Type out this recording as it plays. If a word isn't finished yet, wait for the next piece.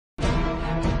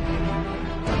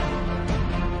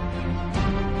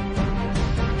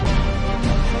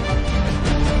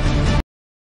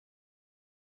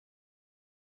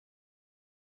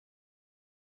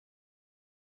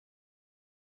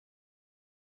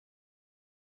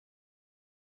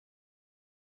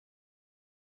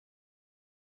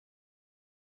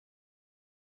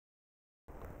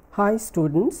Hi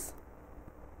students,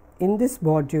 in this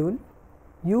module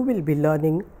you will be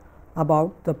learning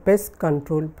about the pest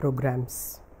control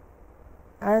programs.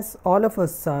 As all of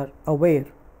us are aware,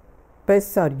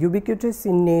 pests are ubiquitous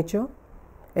in nature,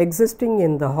 existing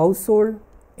in the household,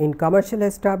 in commercial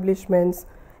establishments,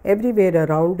 everywhere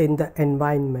around in the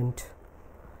environment.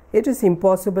 It is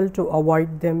impossible to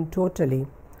avoid them totally,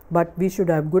 but we should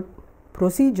have good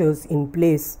procedures in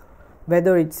place,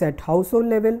 whether it's at household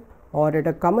level or at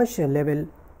a commercial level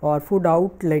or food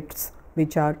outlets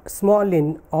which are small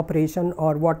in operation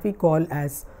or what we call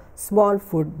as small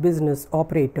food business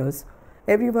operators.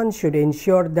 Everyone should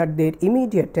ensure that their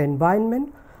immediate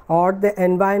environment or the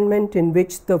environment in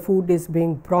which the food is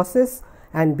being processed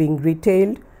and being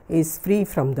retailed is free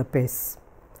from the pests.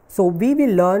 So we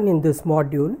will learn in this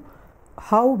module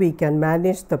how we can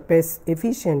manage the pests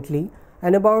efficiently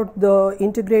and about the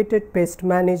integrated pest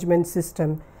management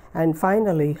system, and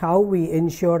finally how we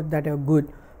ensure that a good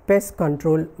pest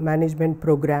control management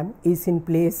program is in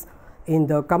place in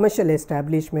the commercial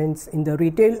establishments, in the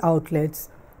retail outlets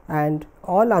and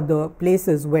all other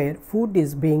places where food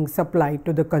is being supplied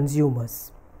to the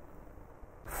consumers.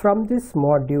 From this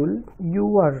module,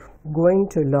 you are going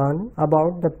to learn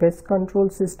about the pest control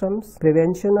systems,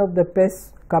 prevention of the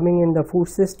pests coming in the food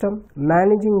system,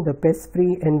 managing the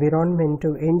pest-free environment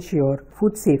to ensure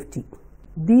food safety.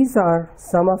 These are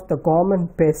some of the common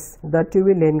pests that you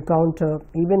will encounter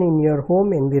even in your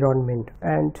home environment,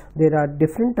 and there are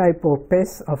different types of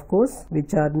pests, of course,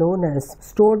 which are known as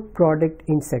stored product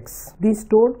insects. These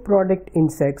stored product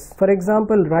insects, for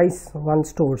example, rice one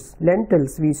stores,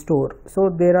 lentils we store, so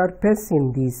there are pests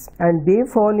in these, and they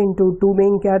fall into two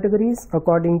main categories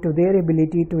according to their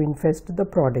ability to infest the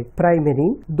product.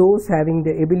 Primary, those having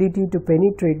the ability to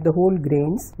penetrate the whole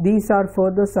grains. These are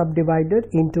further subdivided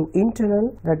into internal,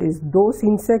 that is those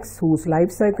insects whose life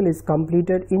cycle is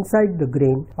completed inside the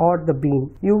grain or the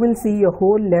bean. You will see a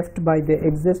hole left by the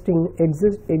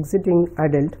exiting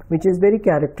adult, which is very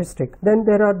characteristic. Then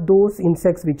there are those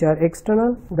insects which are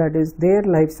external, that is their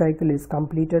life cycle is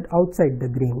completed outside the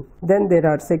grain. Then there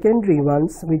are secondary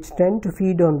ones which tend to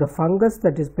feed on the fungus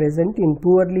that is present in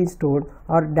poorly stored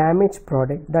or damaged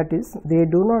product, that is they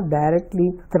do not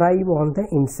directly thrive on the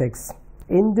insects.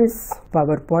 In this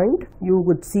PowerPoint, you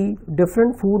would see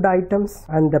different food items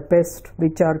and the pests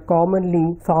which are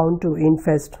commonly found to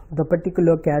infest the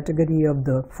particular category of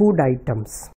the food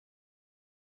items.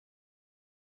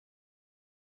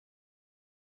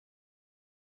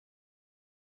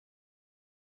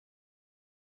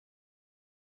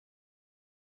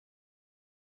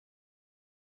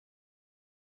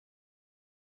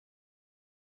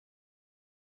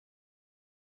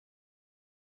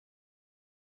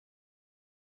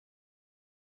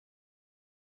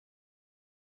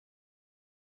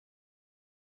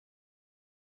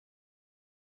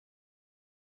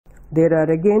 There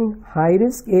are again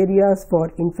high-risk areas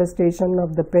for infestation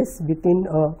of the pests within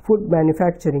a food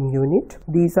manufacturing unit.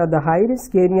 These are the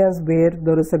high-risk areas where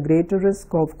there is a greater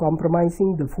risk of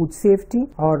compromising the food safety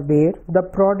or where the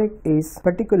product is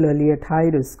particularly at high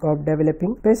risk of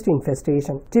developing pest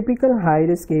infestation. Typical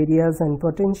high-risk areas and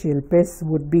potential pests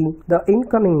would be the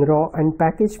incoming raw and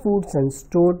packaged foods and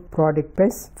stored product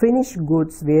pests, finished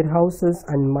goods warehouses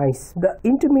and mice. The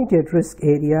intermediate risk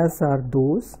areas are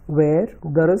those where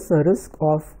there is a risk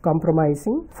of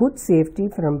compromising food safety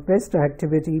from pest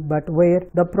activity but where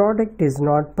the product is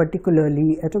not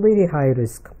particularly at a very high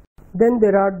risk. Then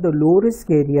there are the low risk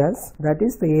areas, that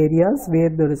is the areas where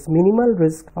there is minimal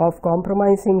risk of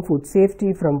compromising food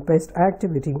safety from pest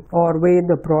activity or where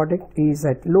the product is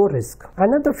at low risk.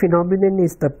 Another phenomenon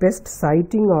is the pest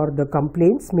sighting or the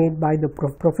complaints made by the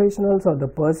professionals or the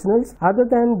personnels other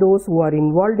than those who are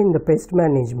involved in the pest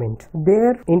management.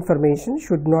 Their information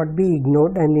should not be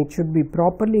ignored and it should be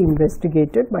properly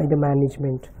investigated by the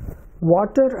management.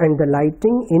 Water and the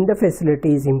lighting in the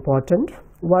facility is important.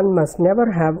 One must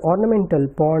never have ornamental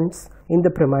ponds in the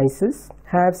premises,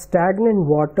 have stagnant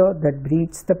water that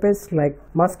breeds the pests, like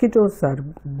mosquitoes are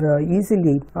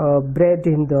easily bred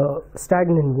in the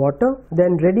stagnant water.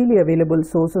 Then readily available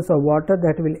sources of water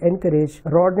that will encourage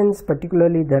rodents,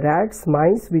 particularly the rats,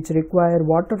 mice, which require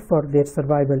water for their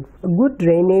survival. A good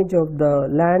drainage of the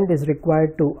land is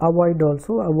required to avoid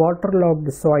also a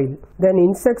waterlogged soil. Then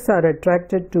insects are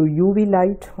attracted to UV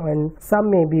light and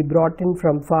some may be brought in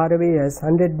from far away as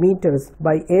 100 meters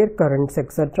by air currents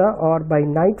etc. or by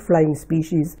night flying species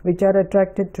which are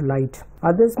attracted to light.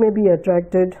 Others may be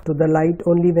attracted to the light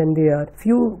only when they are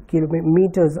few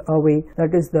kilometers away,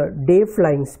 that is the day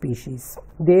flying species.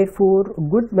 Therefore,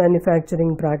 good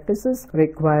manufacturing practices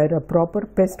require a proper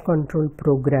pest control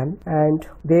program, and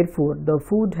therefore the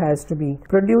food has to be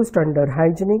produced under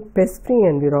hygienic, pest-free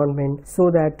environment so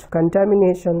that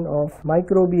contamination of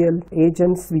microbial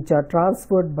agents which are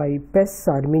transferred by pests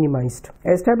are minimized.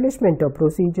 Establishment of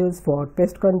procedures for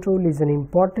pest control is an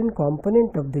important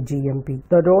component of the GMP.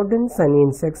 The rodents and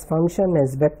insects function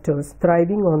as vectors,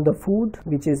 thriving on the food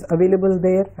which is available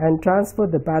there and transfer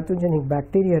the pathogenic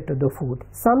bacteria to the food.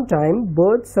 Sometimes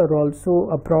birds are also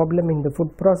a problem in the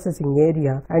food processing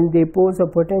area, and they pose a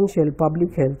potential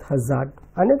public health hazard.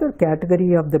 Another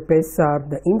category of the pests are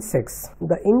the insects.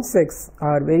 The insects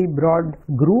are very broad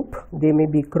group. They may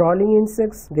be crawling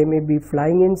insects, they may be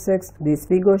flying insects. This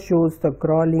figure shows the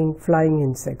crawling, flying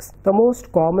insects. The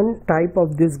most common type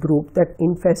of this group that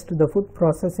infest the food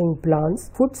processing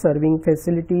plants, food serving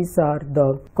facilities are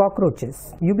the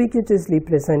cockroaches, ubiquitously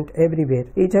present everywhere.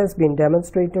 It has been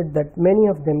demonstrated that many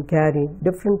of them carry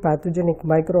different pathogenic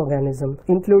microorganisms,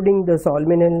 including the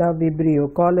Salmonella,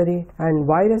 Vibrio cholerae, and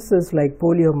viruses like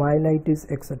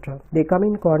poliomyelitis, etc. They come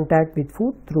in contact with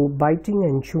food through biting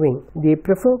and chewing. They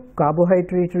prefer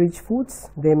carbohydrate-rich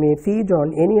foods. They may feed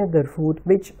on any other food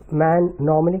which man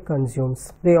normally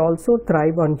consumes. They also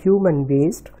thrive on human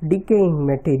waste, decaying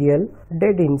material,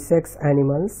 dead insects,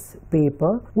 animals,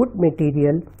 paper, wood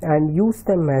material, and use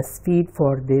them as feed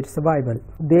for their survival.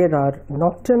 They are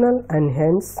nocturnal and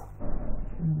hence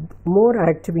more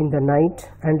active in the night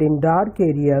and in dark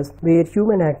areas where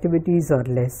human activities are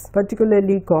less.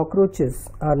 Particularly cockroaches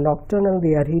are nocturnal.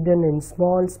 They are hidden in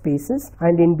small spaces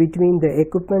and in between the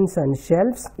equipments and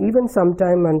shelves, even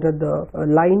sometime under the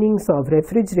linings of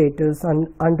refrigerators and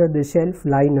under the shelf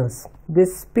liners.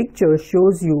 This picture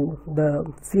shows you the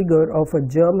figure of a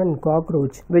German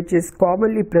cockroach which is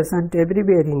commonly present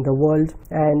everywhere in the world,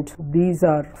 and these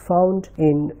are found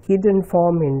in hidden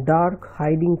form in dark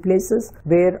hiding places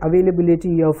where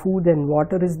availability of food and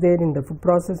water is there in the food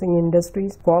processing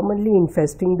industries, commonly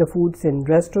infesting the foods in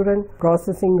restaurant,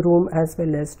 processing room as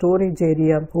well as storage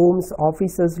area, homes,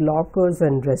 offices, lockers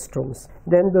and restrooms.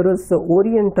 Then there is the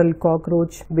oriental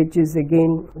cockroach, which is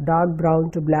again dark brown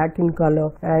to black in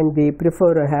color, and they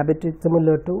prefer a habitat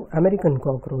similar to American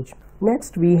cockroach.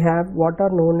 Next we have what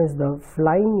are known as the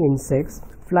flying insects.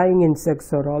 Flying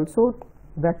insects are also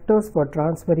vectors for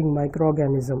transferring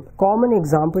microorganisms. Common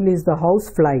example is the house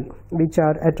fly, which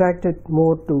are attracted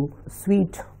more to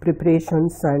sweet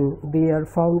preparations, and they are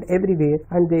found everywhere,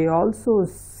 and they also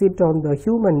sit on the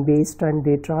human waste and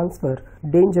they transfer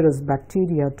dangerous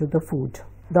bacteria to the food.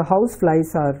 The house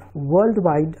flies are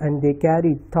worldwide and they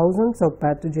carry thousands of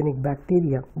pathogenic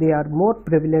bacteria. They are more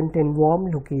prevalent in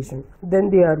warm locations. Then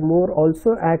they are more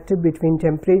also active between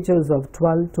temperatures of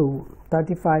 12 to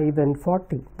 35 and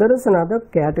 40. There is another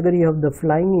category of the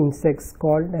flying insects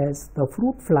called as the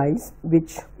fruit flies,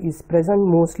 which is present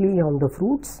mostly on the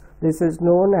fruits. This is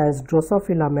known as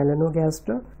Drosophila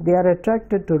melanogaster. They are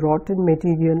attracted to rotten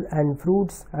material and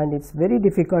fruits, and it's very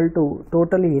difficult to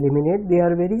totally eliminate. They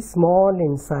are very small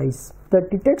in size. The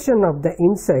detection of the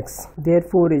insects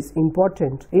therefore is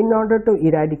important in order to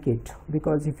eradicate,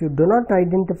 because if you do not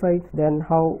identify, then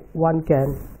how one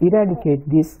can eradicate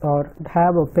this or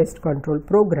have a pest control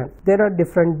program. There are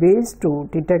different ways to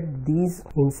detect these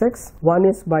insects. One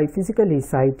is by physically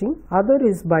sighting, other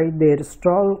is by their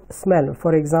strong smell.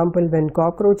 For example, when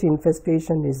cockroach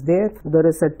infestation is there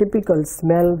is a typical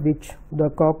smell which the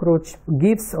cockroach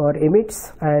gives or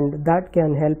emits, and that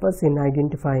can help us in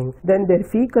identifying. Then their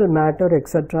fecal matter,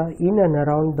 etc., in and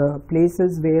around the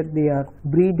places where they are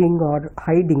breeding or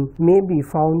hiding may be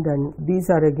found, and these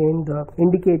are again the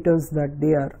indicators that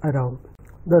they are around.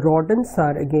 The rodents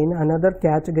are again another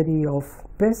category of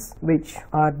pests which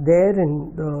are there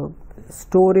in the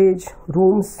storage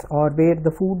rooms or where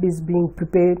the food is being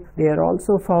prepared. They are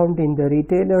also found in the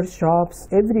retailer shops.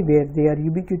 Everywhere they are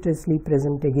ubiquitously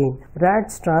present again.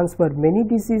 Rats transfer many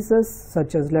diseases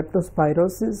such as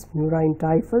leptospirosis, murine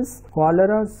typhus,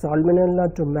 cholera,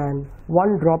 salmonella to man.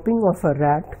 One dropping of a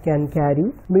rat can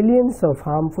carry millions of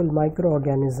harmful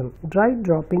microorganisms. Dry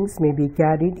droppings may be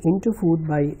carried into food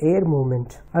by air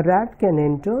movement. A rat can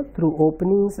enter through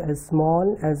openings as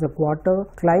small as a quarter,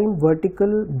 climb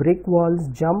vertical brick walls,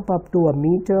 jump up to a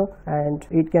meter, and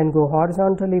it can go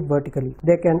horizontally, vertically.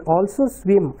 They can also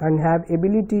swim and have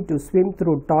ability to swim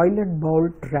through toilet bowl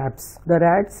traps. The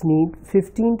rats need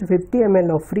 15 to 50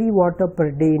 ml of free water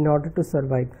per day in order to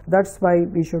survive. That's why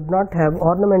we should not have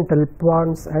ornamental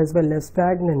ponds as well as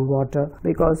stagnant water,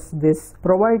 because this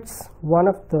provides one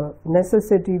of the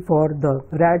necessity for the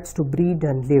rats to breed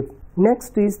and live.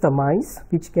 Next is the mice,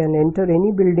 which can enter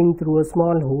any building through a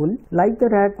small hole. Like the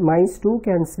rat, mice too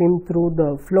can swim through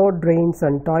the floor drains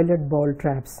and toilet bowl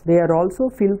traps. They are also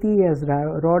filthy as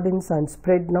rodents and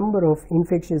spread number of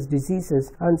infectious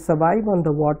diseases and survive on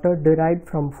the water derived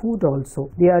from food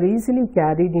also. They are easily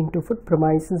carried into food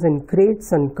premises in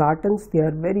crates and cartons. They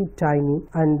are very tiny,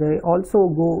 and they also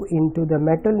go into the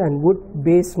metal and wood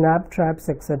based snap traps,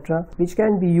 etc., which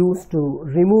can be used to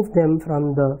remove them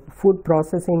from the food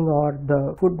processing or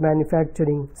the food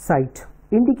manufacturing site.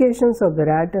 Indications of the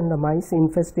rat and the mice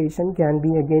infestation can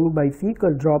be again by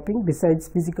fecal dropping besides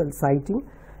physical sighting,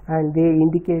 and they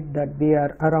indicate that they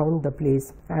are around the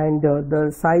place, and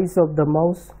the size of the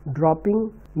mouse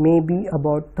dropping may be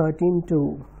about 13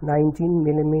 to 19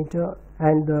 millimeter,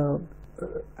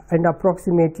 and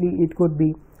approximately it could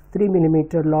be 3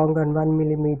 millimeter long and 1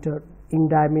 millimeter in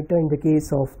diameter in the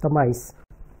case of the mice.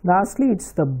 Lastly,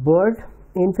 it's the bird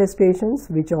infestations,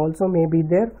 which also may be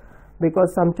there,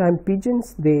 because sometimes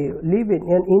pigeons, they live in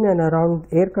and around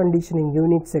air conditioning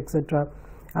units, etc.,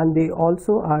 and they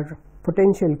also are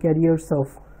potential carriers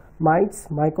of mites,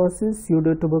 mycosis,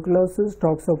 pseudotuberculosis,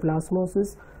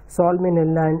 toxoplasmosis,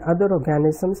 salmonella and other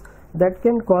organisms that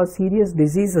can cause serious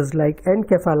diseases like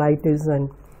encephalitis and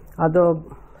other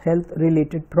health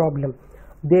related problems.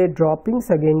 Their droppings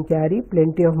again carry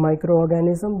plenty of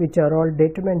microorganisms which are all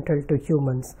detrimental to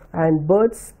humans, and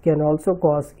birds can also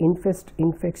cause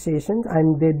infestations,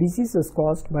 and the diseases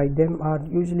caused by them are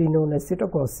usually known as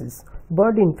psittacosis.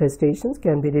 Bird infestations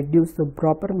can be reduced through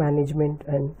proper management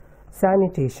and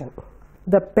sanitation.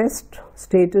 The pest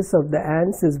status of the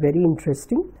ants is very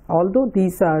interesting. Although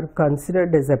these are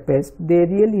considered as a pest, they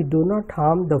really do not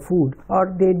harm the food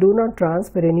or they do not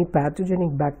transfer any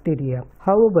pathogenic bacteria.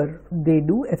 However, they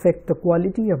do affect the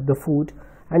quality of the food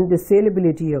and the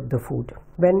salability of the food.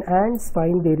 When ants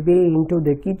find their way into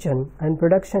the kitchen and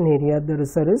production area, there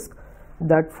is a risk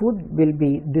that food will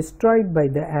be destroyed by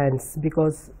the ants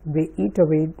because they eat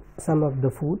away some of the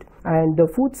food, and the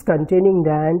foods containing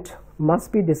the ant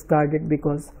must be discarded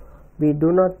because we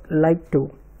do not like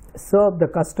to serve the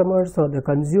customers or the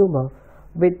consumer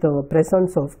with the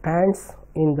presence of ants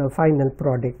in the final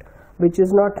product, which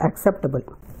is not acceptable.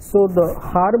 So the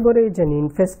harborage and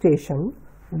infestation,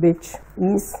 which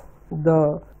is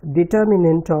the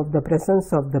determinant of the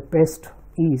presence of the pest,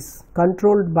 is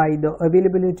controlled by the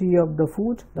availability of the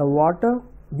food, the water.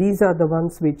 These are the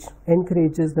ones which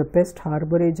encourages the pest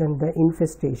harborage and the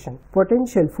infestation.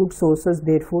 Potential food sources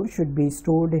therefore should be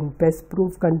stored in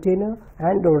pest-proof container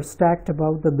and or stacked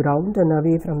above the ground and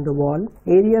away from the wall.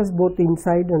 Areas both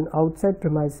inside and outside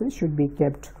premises should be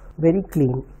kept very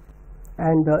clean.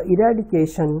 And the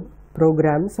eradication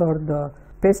programs or the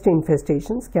pest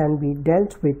infestations can be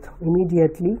dealt with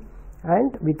immediately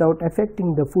and without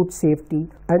affecting the food safety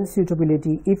and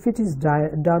suitability if it is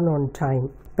done on time.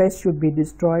 Pests should be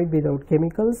destroyed without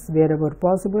chemicals wherever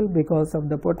possible because of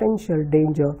the potential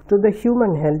danger to the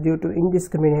human health due to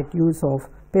indiscriminate use of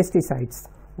pesticides.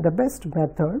 The best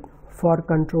method for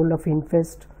control of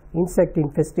insect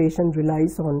infestation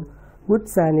relies on good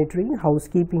sanitary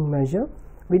housekeeping measure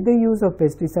with the use of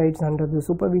pesticides under the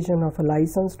supervision of a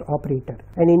licensed operator.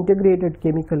 An integrated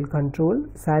chemical control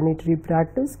sanitary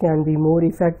practice can be more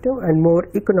effective and more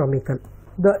economical.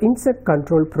 The insect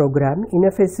control program in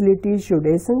a facility should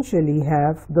essentially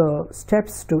have the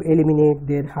steps to eliminate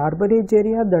their harborage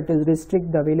area, that is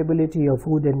restrict the availability of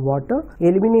food and water,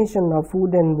 elimination of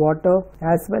food and water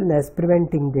as well as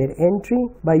preventing their entry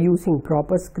by using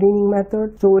proper screening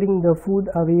method, storing the food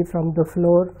away from the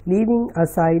floor, leaving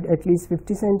aside at least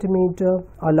 50 cm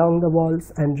along the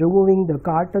walls and removing the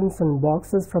cartons and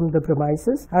boxes from the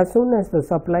premises as soon as the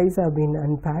supplies have been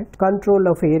unpacked,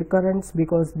 control of air currents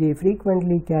because they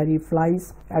frequently carry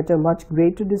flies at a much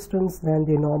greater distance than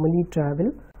they normally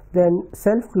travel, then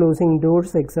self-closing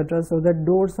doors, etc., so that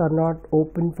doors are not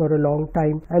open for a long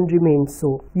time and remain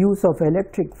so. Use of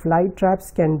electric fly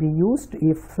traps can be used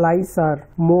if flies are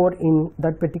more in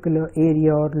that particular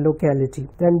area or locality.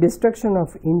 Then destruction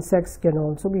of insects can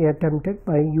also be attempted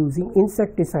by using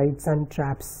insecticides and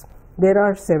traps. There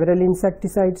are several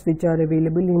insecticides which are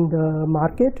available in the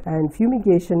market, and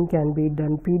fumigation can be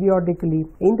done periodically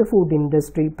in the food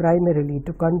industry primarily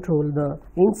to control the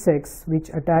insects which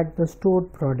attack the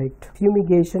stored product.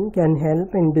 Fumigation can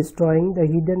help in destroying the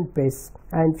hidden pests,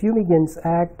 and fumigants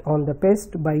act on the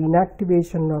pest by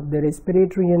inactivation of the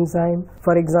respiratory enzyme.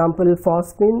 For example,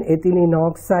 phosphine, ethylene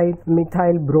oxide,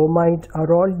 methyl bromide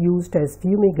are all used as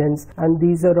fumigants, and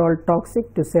these are all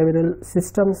toxic to several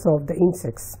systems of the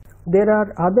insects. There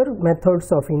are other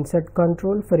methods of insect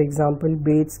control. For example,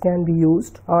 baits can be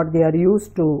used, or they are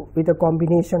used with a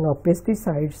combination of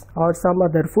pesticides or some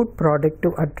other food product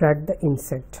to attract the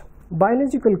insect.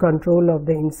 Biological control of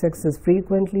the insects is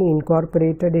frequently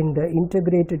incorporated in the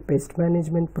integrated pest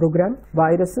management program.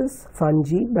 Viruses,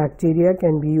 fungi, bacteria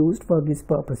can be used for this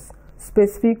purpose.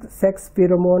 Specific sex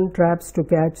pheromone traps to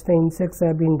catch the insects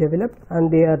have been developed,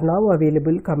 and they are now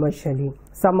available commercially.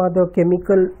 Some other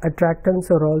chemical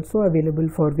attractants are also available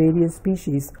for various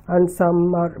species, and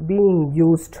some are being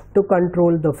used to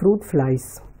control the fruit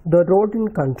flies. The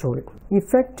rodent control.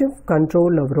 Effective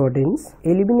control of rodents,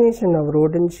 elimination of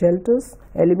rodent shelters,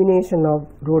 elimination of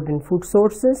rodent food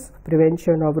sources,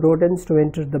 prevention of rodents to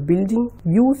enter the building,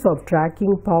 use of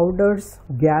tracking powders,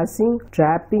 gassing,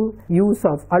 trapping, use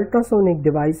of ultrasonic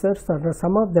devices are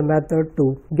some of the methods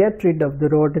to get rid of the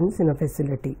rodents in a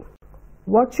facility.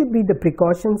 What should be the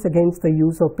precautions against the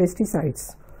use of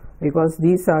pesticides? Because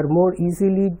these are more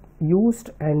easily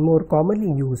used and more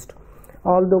commonly used.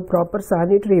 Although proper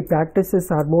sanitary practices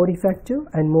are more effective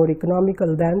and more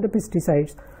economical than the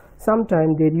pesticides,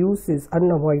 sometimes their use is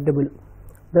unavoidable.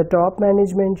 The top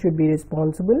management should be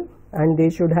responsible, and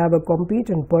they should have a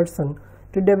competent person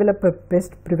to develop a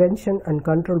pest prevention and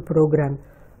control program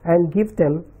and give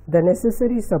them the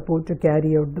necessary support to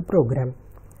carry out the program.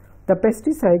 The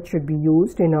pesticide should be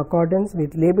used in accordance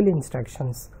with label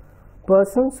instructions.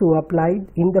 Persons who applied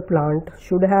in the plant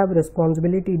should have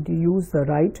responsibility to use the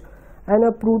right and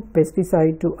approved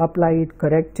pesticide to apply it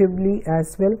correctively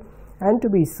as well, and to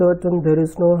be certain there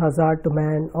is no hazard to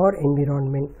man or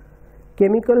environment.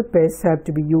 Chemical pests have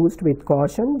to be used with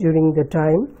caution during the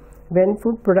time when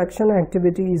food production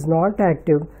activity is not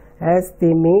active, as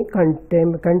they may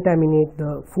contaminate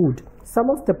the food. Some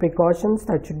of the precautions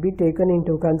that should be taken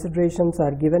into considerations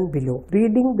are given below.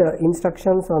 Reading the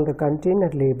instructions on the container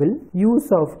label,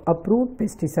 use of approved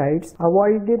pesticides,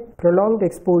 avoided prolonged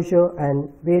exposure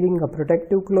and wearing a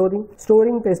protective clothing,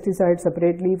 storing pesticides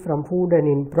separately from food and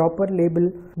in proper label,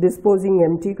 disposing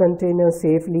empty containers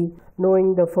safely,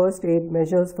 knowing the first aid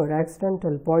measures for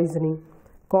accidental poisoning,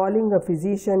 calling a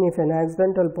physician if an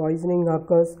accidental poisoning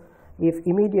occurs. If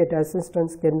immediate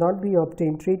assistance cannot be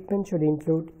obtained, treatment should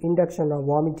include induction of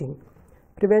vomiting.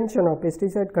 Prevention of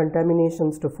pesticide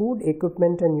contaminations to food,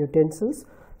 equipment and utensils.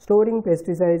 Storing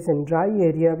pesticides in dry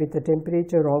area with a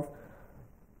temperature of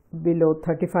below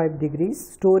 35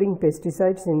 degrees. Storing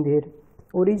pesticides in their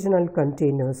original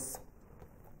containers.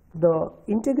 The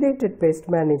integrated pest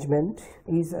management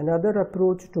is another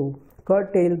approach to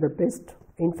curtail the pest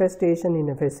infestation in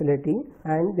a facility,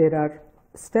 and there are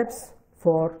steps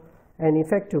for an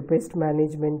effective pest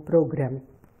management program.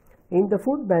 In the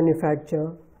food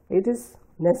manufacture, it is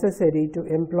necessary to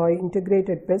employ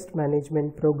integrated pest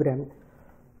management program.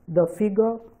 The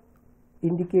figure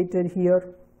indicated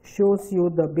here shows you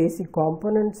the basic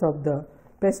components of the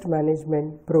pest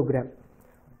management program.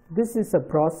 This is a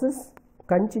process,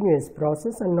 continuous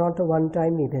process, and not a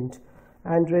one-time event,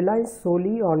 and relies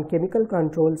solely on chemical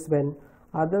controls when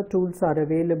other tools are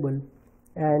available,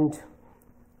 and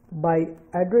by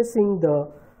addressing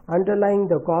the underlying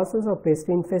the causes of pest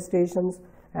infestations,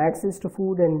 access to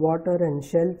food and water and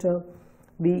shelter,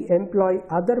 we employ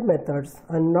other methods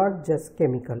and not just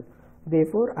chemical.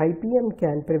 Therefore, IPM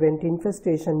can prevent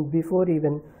infestation before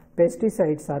even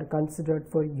pesticides are considered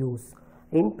for use.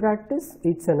 In practice,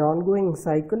 it's an ongoing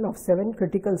cycle of 7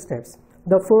 critical steps.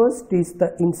 The first is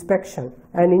the inspection.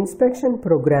 An inspection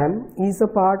program is a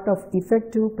part of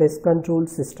effective pest control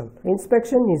system.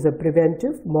 Inspection is a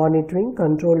preventive monitoring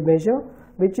control measure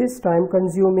which is time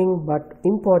consuming but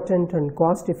important and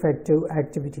cost effective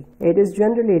activity. It is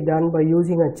generally done by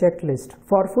using a checklist.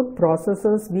 For food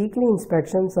processors, weekly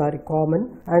inspections are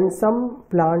common, and some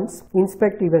plants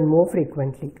inspect even more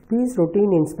frequently. These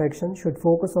routine inspections should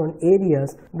focus on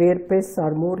areas where pests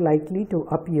are more likely to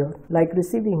appear, like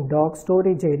receiving dock,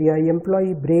 storage area,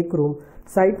 employee break room,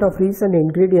 site of recent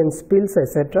ingredient spills,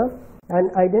 etc., and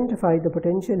identify the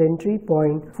potential entry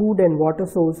point, food and water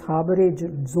source, harborage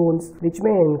zones which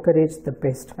may encourage the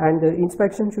pest. And the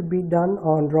inspection should be done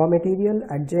on raw material,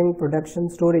 adjunct production,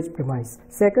 storage premise.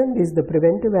 Second is the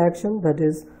preventive action, that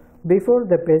is, before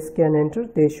the pest can enter,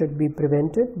 they should be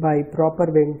prevented by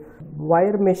proper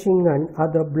wire meshing and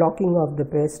other blocking of the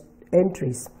pest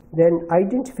entries. Then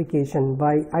identification,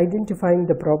 by identifying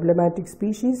the problematic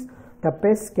species, the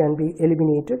pests can be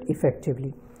eliminated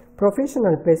effectively.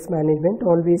 Professional pest management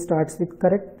always starts with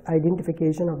correct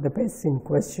identification of the pests in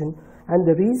question and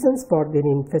the reasons for their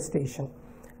infestation.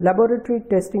 Laboratory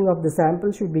testing of the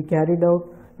sample should be carried out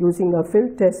using a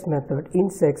field test method.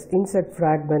 Insects, insect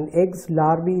fragment, eggs,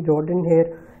 larvae, rodent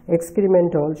hair,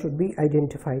 excrement all should be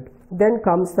identified. Then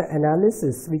comes the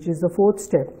analysis, which is the fourth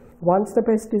step. Once the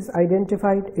pest is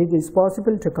identified, it is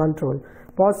possible to control.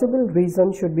 Possible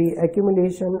reason should be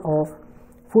accumulation of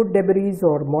food debris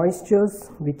or moistures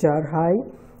which are high,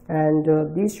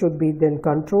 and these should be then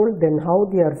controlled. Then how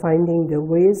they are finding the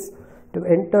ways to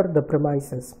enter the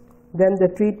premises. Then the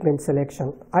treatment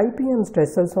selection. IPM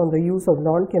stresses on the use of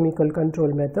non-chemical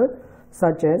control method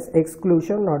such as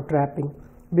exclusion or trapping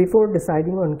before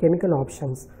deciding on chemical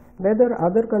options. Whether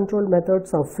other control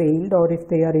methods have failed or if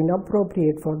they are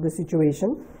inappropriate for the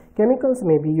situation, chemicals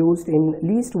may be used in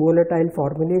least volatile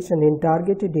formulation in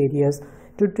targeted areas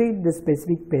to treat the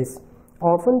specific pest.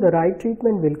 Often the right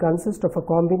treatment will consist of a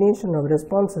combination of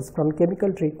responses from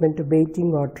chemical treatment to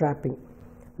baiting or trapping.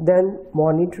 Then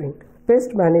monitoring.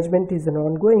 Pest management is an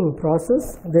ongoing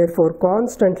process, therefore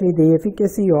constantly the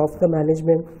efficacy of the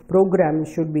management program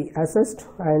should be assessed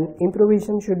and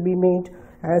improvisation should be made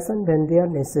as and when they are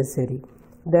necessary.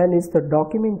 Then is the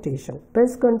documentation.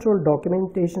 Pest control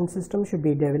documentation system should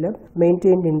be developed,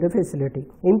 maintained in the facility.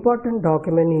 Important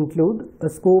documents include a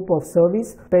scope of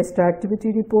service, pest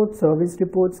activity reports, service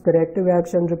reports, corrective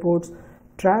action reports,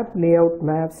 trap layout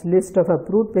maps, list of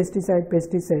approved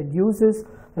pesticide uses,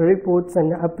 reports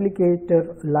and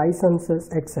applicator licenses,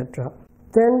 etc.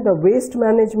 Then the waste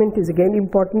management is again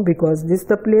important because this is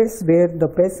the place where the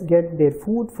pests get their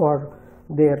food for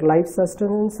their life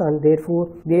sustenance, and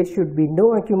therefore there should be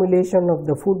no accumulation of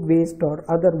the food waste or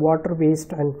other water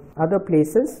waste and other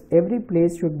places. Every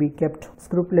place should be kept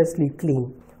scrupulously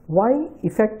clean. Why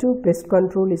effective pest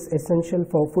control is essential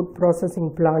for food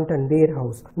processing plant and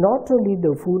warehouse. Not only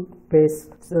the food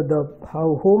pests, the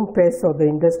home pests or the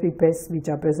industry pests which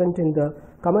are present in the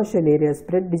commercial areas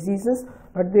spread diseases,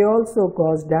 but they also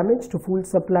cause damage to food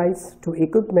supplies, to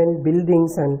equipment,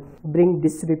 buildings, and bring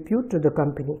disrepute to the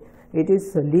company. It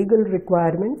is a legal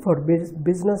requirement for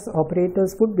business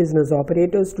operators, food business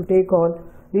operators to take all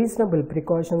reasonable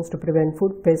precautions to prevent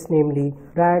food pests, namely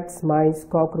rats, mice,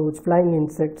 cockroach, flying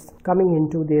insects coming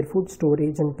into their food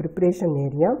storage and preparation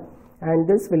area, and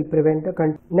this will prevent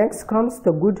the Next comes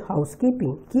the good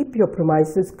housekeeping. Keep your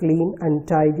premises clean and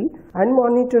tidy and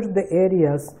monitor the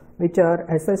areas which are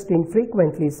assessed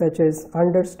infrequently, such as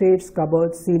understates,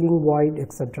 cupboards, ceiling void,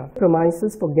 etc.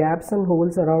 Premises for gaps and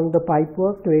holes around the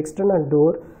pipework to external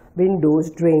door,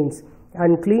 windows, drains,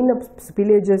 and clean up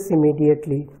spillages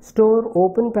immediately. Store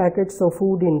open packets of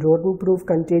food in rodent-proof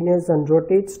containers and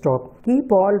rotate stock.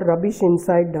 Keep all rubbish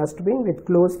inside dustbin with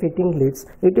close-fitting lids.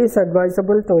 It is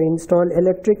advisable to install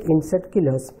electric insect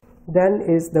killers. Then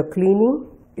is the cleaning.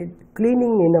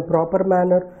 Cleaning in a proper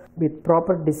manner with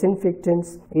proper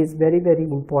disinfectants is very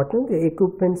important. The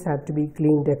equipments have to be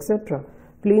cleaned, etc.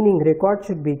 Cleaning record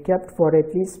should be kept for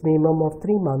at least minimum of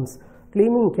 3 months.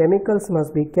 Cleaning chemicals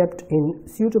must be kept in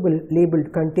suitable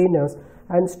labeled containers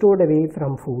and stored away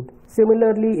from food.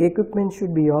 Similarly, equipment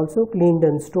should be also cleaned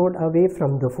and stored away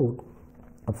from the food.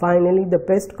 Finally, the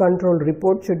pest control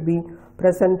report should be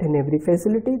present in every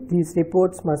facility. These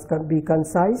reports must be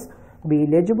concise, be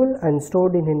legible, and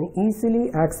stored in an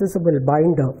easily accessible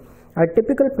binder. A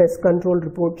typical pest control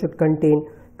report should contain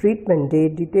treatment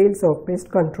date, details of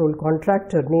pest control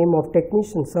contractor, name of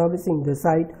technician servicing the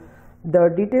site,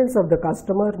 the details of the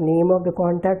customer, name of the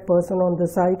contact person on the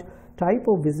site, type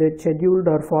of visit, scheduled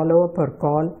or follow-up or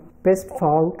call, pest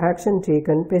found, action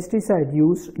taken, pesticide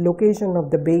used, location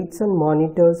of the baits and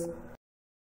monitors,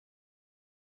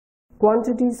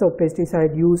 quantities of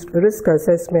pesticide used, risk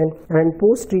assessment and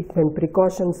post-treatment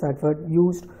precautions that were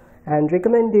used, and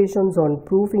recommendations on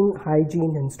proofing,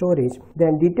 hygiene and storage.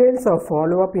 Then details of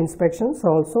follow-up inspections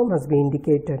also must be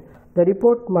indicated. The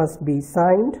report must be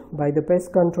signed by the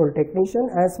pest control technician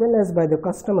as well as by the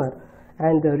customer,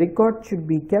 and the record should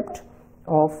be kept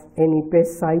of any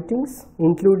pest sightings,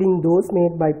 including those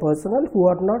made by personnel who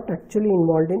are not actually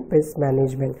involved in pest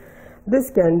management.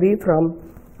 This can be from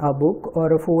a book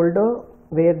or a folder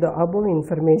where the above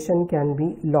information can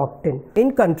be locked in.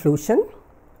 In conclusion,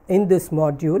 in this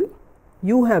module,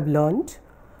 you have learned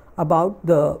about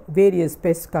the various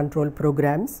pest control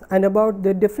programs and about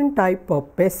the different type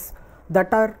of pests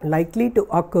that are likely to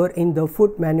occur in the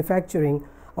food manufacturing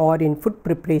or in food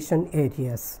preparation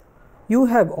areas. You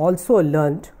have also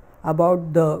learned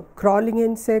about the crawling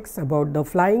insects, about the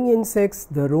flying insects,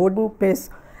 the rodent pests,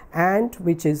 ant,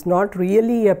 which is not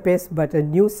really a pest but a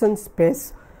nuisance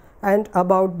pest, and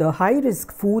about the high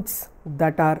risk foods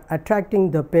that are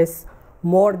attracting the pests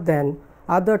more than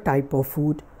other type of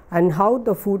food, and how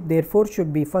the food therefore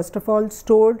should be first of all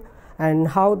stored, and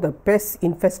how the pest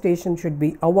infestation should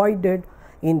be avoided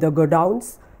in the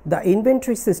godowns, the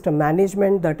inventory system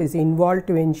management that is involved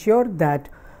to ensure that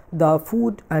the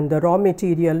food and the raw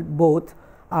material both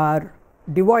are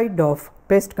devoid of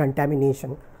pest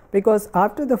contamination, because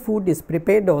after the food is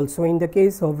prepared also, in the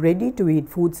case of ready to eat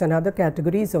foods and other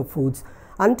categories of foods,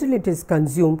 until it is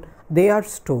consumed they are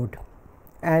stored,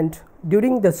 and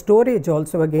during the storage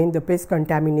also again the pest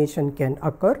contamination can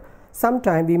occur.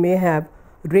 Sometime we may have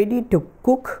ready to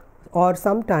cook, or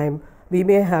sometime we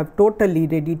may have totally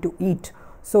ready to eat.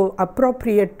 So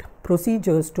appropriate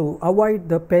procedures to avoid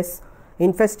the pest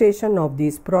infestation of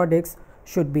these products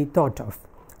should be thought of.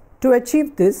 To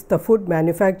achieve this, the food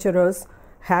manufacturers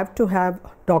have to have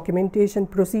documentation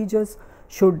procedures,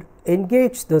 should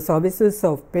engage the services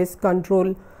of pest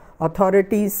control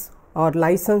authorities or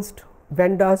licensed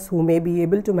vendors who may be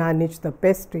able to manage the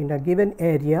pest in a given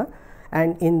area,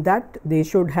 and in that they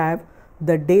should have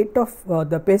the date of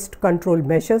the pest control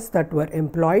measures that were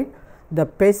employed, the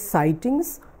pest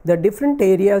sightings, the different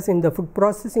areas in the food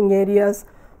processing areas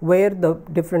where the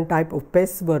different type of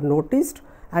pests were noticed,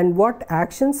 and what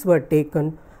actions were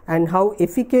taken and how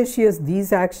efficacious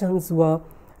these actions were,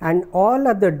 and all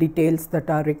other details that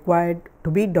are required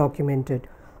to be documented.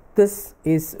 This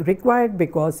is required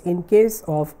because in case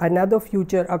of another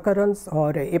future occurrence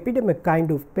or an epidemic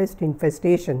kind of pest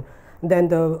infestation, then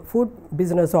the food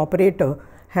business operator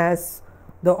has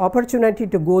the opportunity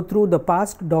to go through the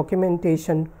past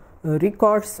documentation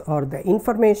records or the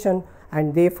information,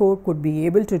 and therefore could be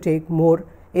able to take more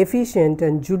efficient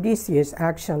and judicious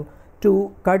action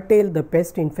to curtail the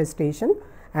pest infestation.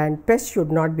 And pest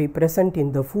should not be present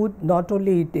in the food. Not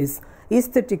only it is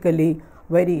aesthetically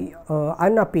very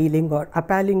unappealing or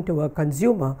appalling to a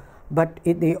consumer, but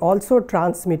they also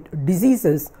transmit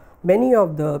diseases. Many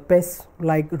of the pests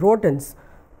like rodents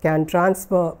can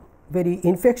transfer very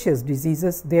infectious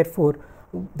diseases. Therefore,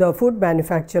 the food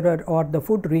manufacturer or the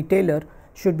food retailer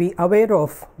should be aware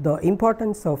of the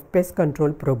importance of pest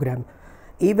control program.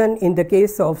 Even in the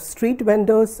case of street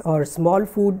vendors or small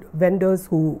food vendors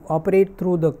who operate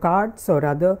through the carts or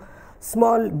other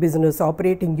small business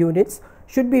operating units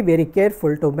should be very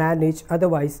careful to manage,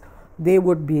 otherwise they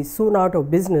would be soon out of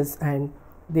business and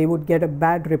they would get a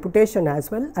bad reputation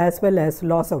as well as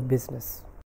loss of business.